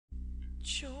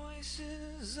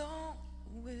Choices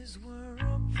always were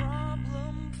a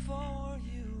problem for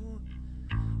you.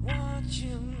 What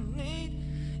you need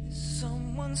is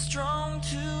someone strong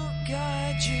to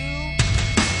guide you.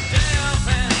 Deaf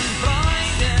and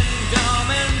blind and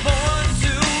dumb and born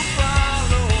to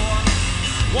follow.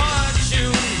 What you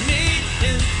need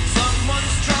is someone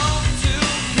strong to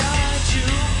guide you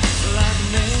like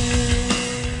me.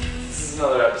 This is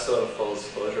another episode of Full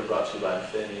Disclosure brought to you by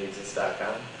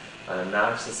InfinityExist.com. I'm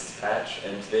Knox, this is Patch,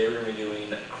 and today we're going to be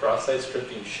doing cross-site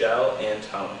scripting shell and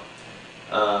tunnel.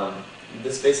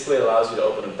 This basically allows you to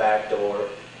open a backdoor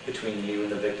between you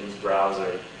and the victim's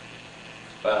browser.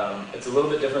 It's a little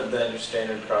bit different than your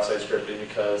standard cross-site scripting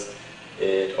because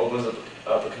it opens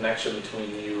up a connection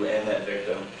between you and that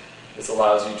victim. This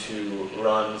allows you to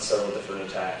run several different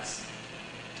attacks.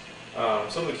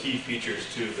 Some of the key features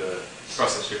to the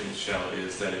cross-site scripting shell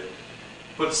is that it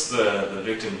puts the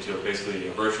victim to basically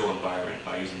a virtual environment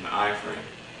by using the iframe.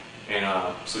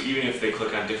 And so even if they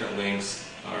click on different links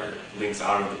or links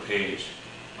out of the page,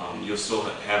 you'll still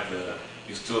have the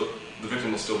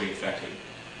victim will still be affected.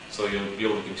 So you'll be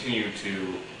able to continue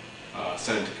to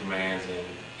send it to commands and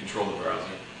control the browser.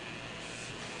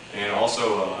 And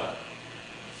also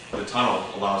the tunnel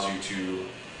allows you to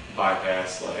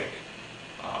bypass like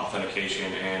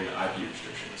authentication and IP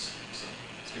restrictions. So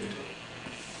let's get into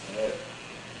it.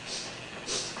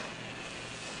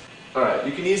 Alright,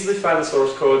 you can easily find the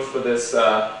source code for this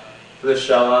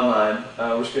shell online.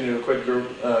 We're just going to do a quick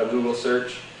Google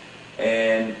search,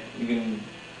 and the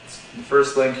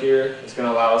first link here is going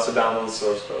to allow us to download the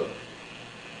source code.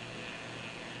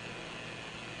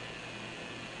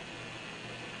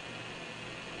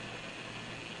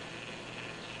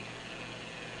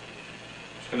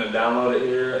 Just going to download it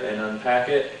here and unpack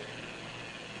it.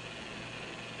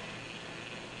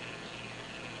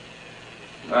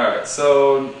 Alright,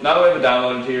 so now that we have it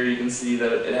downloaded here, you can see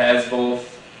that it has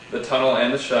both the tunnel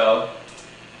and the shell.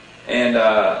 And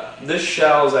this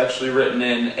shell is actually written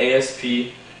in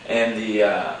ASP, and the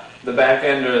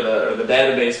backend or the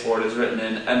database for it is written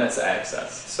in MS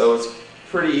Access. So it's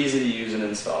pretty easy to use and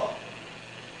install.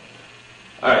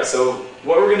 Alright, so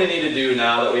what we're going to need to do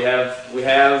now that we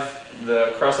have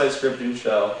the cross-site scripting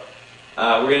shell,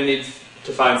 we're going to need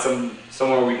to find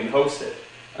somewhere we can host it.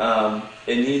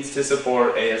 It needs to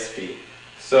support ASP.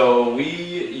 So we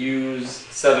use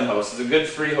 7host. It's a good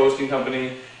free hosting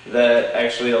company that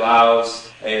actually allows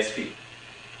ASP.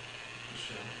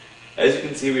 As you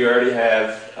can see, we already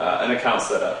have an account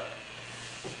set up.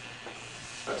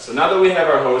 Right, so now that we have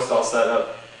our host all set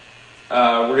up,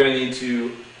 we're going to need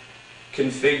to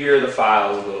configure the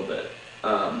files a little bit.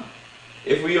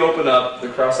 If we open up the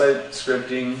cross-site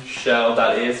scripting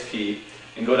shell.asp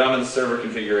and go down to the server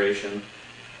configuration,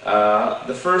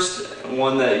 the first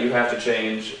one that you have to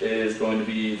change is going to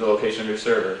be the location of your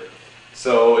server.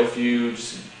 So if you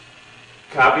just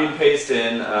copy and paste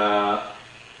in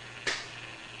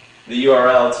the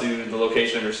URL to the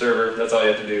location of your server, that's all you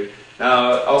have to do.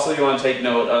 Now also you want to take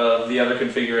note of the other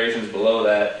configurations below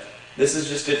that. This is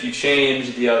just if you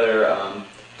change the other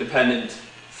dependent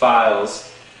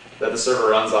files that the server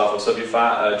runs off of. So if you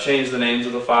change the names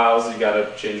of the files, you got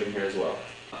to change them here as well.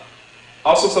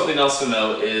 Also, something else to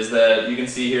note is that you can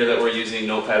see here that we're using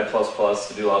Notepad++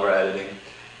 to do all of our editing.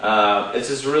 It's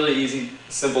just a really easy,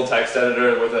 simple text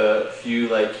editor with a few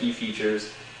key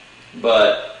features,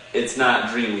 but it's not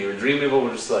Dreamweaver. Dreamweaver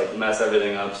will just mess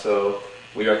everything up, so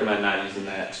we recommend not using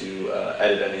that to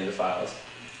edit any of the files.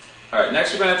 Alright,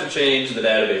 next we're going to have to change the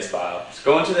database file. Just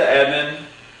go into the admin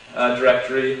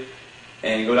directory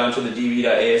and go down to the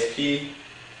db.asp.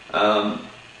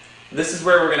 This is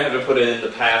where we're going to have to put in the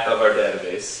path of our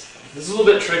database. This is a little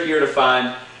bit trickier to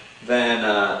find than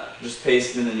just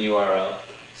pasting in the URL.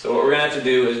 So what we're going to have to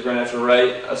do is we're going to have to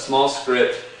write a small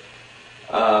script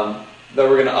that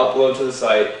we're going to upload to the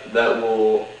site that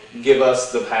will give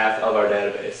us the path of our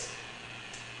database.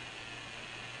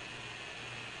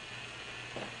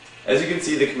 As you can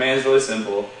see, the command is really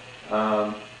simple.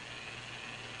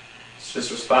 It's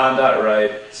just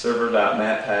respond.write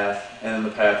server.mappath, and then the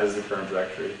path is the current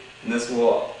directory. And this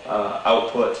will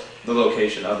output the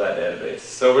location of that database.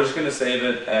 So we're just going to save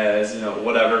it as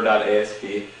whatever.asp,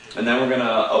 and then we're going to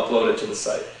upload it to the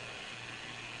site.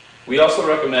 We also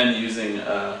recommend using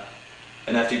an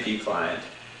Ftp client.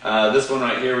 This one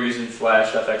right here we're using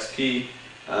 /fxp.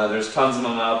 There's tons of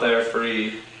them out there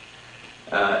free.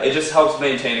 It just helps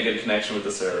maintain a good connection with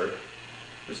the server.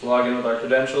 Just log in with our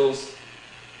credentials,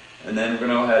 and then we're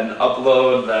going to go ahead and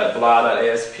upload that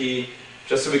blah.asp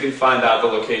just so we can find out the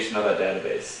location of that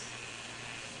database.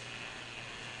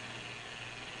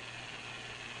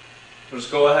 We'll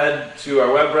just go ahead to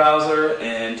our web browser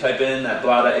and type in that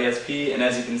blah.asp, and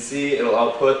as you can see, it'll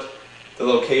output the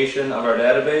location of our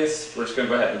database. We're just going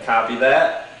to go ahead and copy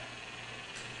that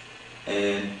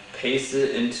and paste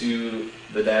it into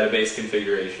the database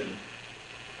configuration.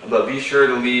 But be sure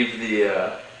to leave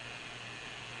the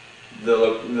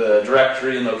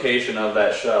directory and location of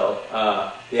that shell,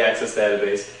 the access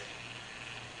database.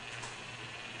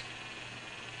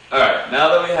 Alright, now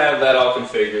that we have that all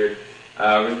configured,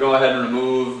 we're going to go ahead and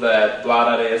remove that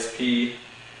blah.asp,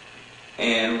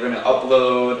 and we're going to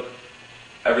upload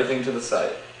everything to the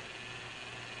site.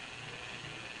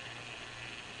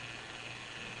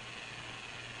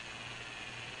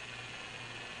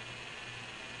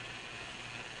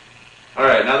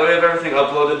 Alright, now that we have everything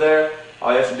uploaded there,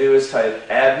 all you have to do is type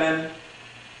admin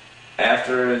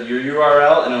after your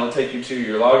URL, and it'll take you to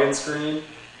your login screen,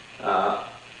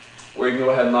 where you can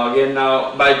go ahead and log in.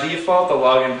 Now, by default, the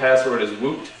login password is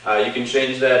woot. You can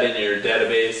change that in your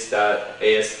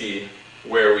database.asp,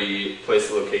 where we place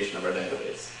the location of our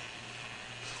database.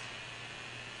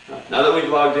 Now that we've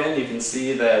logged in, you can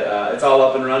see that it's all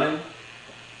up and running,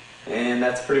 and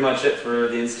that's pretty much it for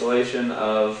the installation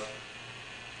of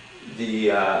the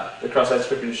cross-site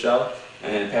scripting shell,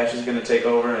 and Patchy is going to take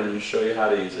over and show you how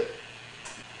to use it.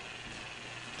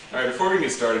 Alright, before we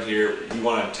get started here, we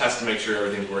want to test to make sure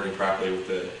everything's working properly with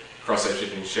the cross-site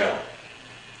scripting shell.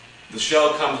 The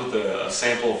shell comes with a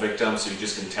sample victim, so you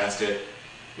just can test it.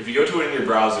 If you go to it in your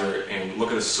browser and look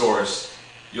at the source,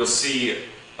 you'll see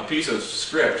a piece of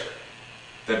script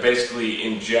that basically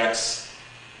injects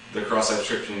the cross-site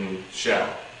scripting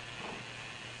shell,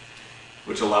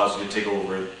 which allows you to take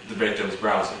over the victim's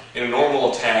browser. In a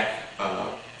normal attack,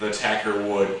 the attacker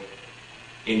would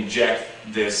inject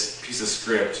this piece of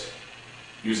script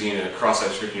using a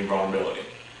cross-site scripting vulnerability.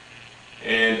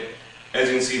 And as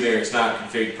you can see there, it's not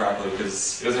configured properly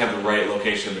because it doesn't have the right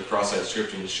location of the cross-site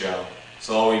scripting shell.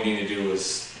 So all we need to do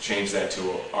is change that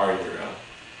to our URL.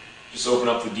 Just open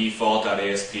up the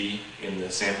default.asp in the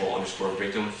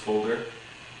sample_victim folder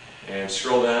and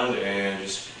scroll down and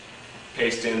just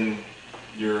paste in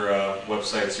your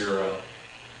website's URL,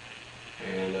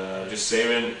 and just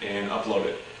save it and upload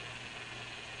it.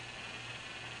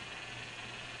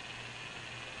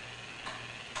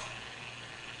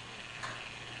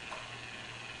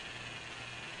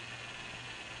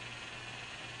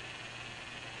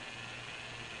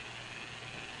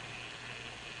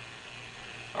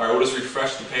 Alright, we'll just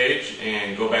refresh the page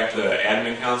and go back to the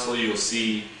admin console. You'll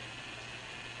see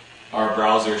our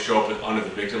browser show up under the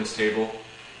victims table.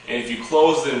 And if you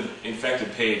close the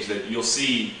infected page, that you'll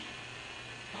see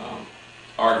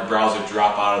our browser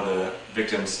drop out of the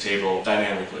victims table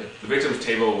dynamically. The victims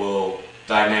table will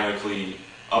dynamically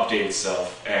update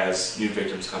itself as new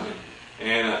victims come in.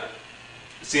 And it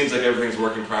seems like everything's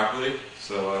working properly,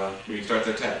 so we can start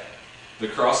the attack. The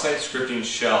cross-site scripting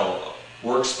shell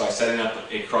works by setting up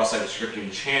a cross-site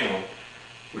scripting channel,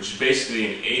 which is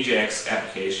basically an AJAX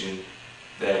application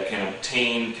that can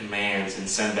obtain commands and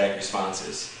send back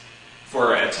responses.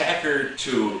 For an attacker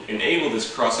to enable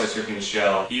this cross-site scripting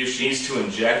shell, he or she needs to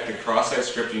inject the cross-site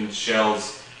scripting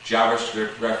shell's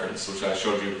JavaScript reference, which I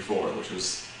showed you before, which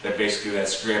was basically that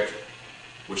script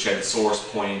which had the source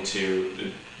pointing to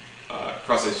the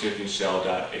cross-site scripting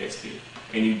shell.asp.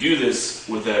 And you do this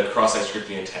with a cross-site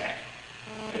scripting attack.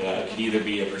 It can either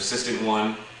be a persistent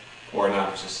one or a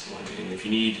non-persistent one. And if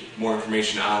you need more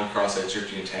information on cross-site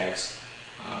scripting attacks,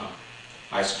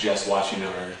 I suggest watching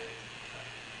our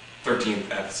 13th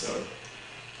episode.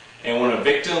 And when a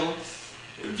victim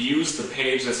views the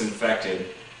page that's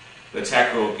infected, the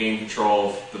attacker will gain control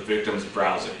of the victim's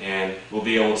browser and will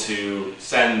be able to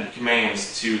send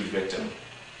commands to the victim.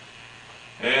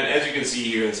 And as you can see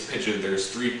here in this picture,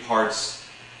 there's 3 parts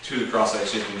to the cross-site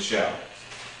scripting shell.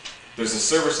 There's a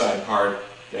server-side part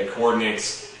that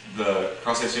coordinates the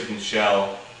cross-site scripting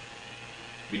shell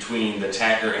between the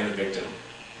attacker and the victim.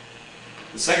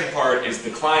 The second part is the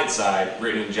client side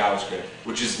written in JavaScript,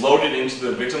 which is loaded into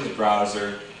the victim's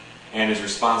browser and is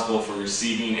responsible for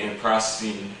receiving and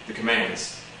processing the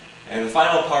commands. And the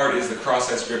final part is the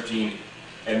cross-site scripting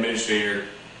administrator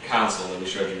console that we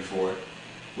showed you before,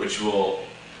 which will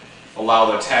allow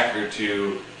the attacker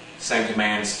to send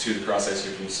commands to the cross-site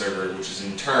scripting server, which is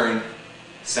in turn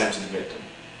sent to the victim.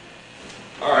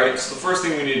 Alright, so the first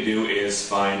thing we need to do is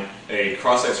find a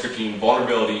cross-site scripting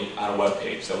vulnerability on a web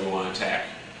page that we want to attack.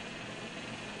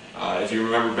 If you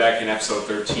remember back in episode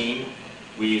 13,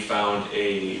 we found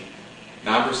a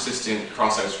non-persistent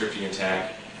cross-site scripting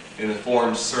attack in the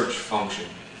form search function.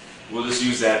 We'll just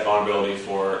use that vulnerability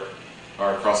for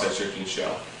our cross-site scripting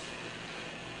shell.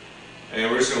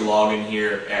 And we're just going to log in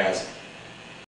here as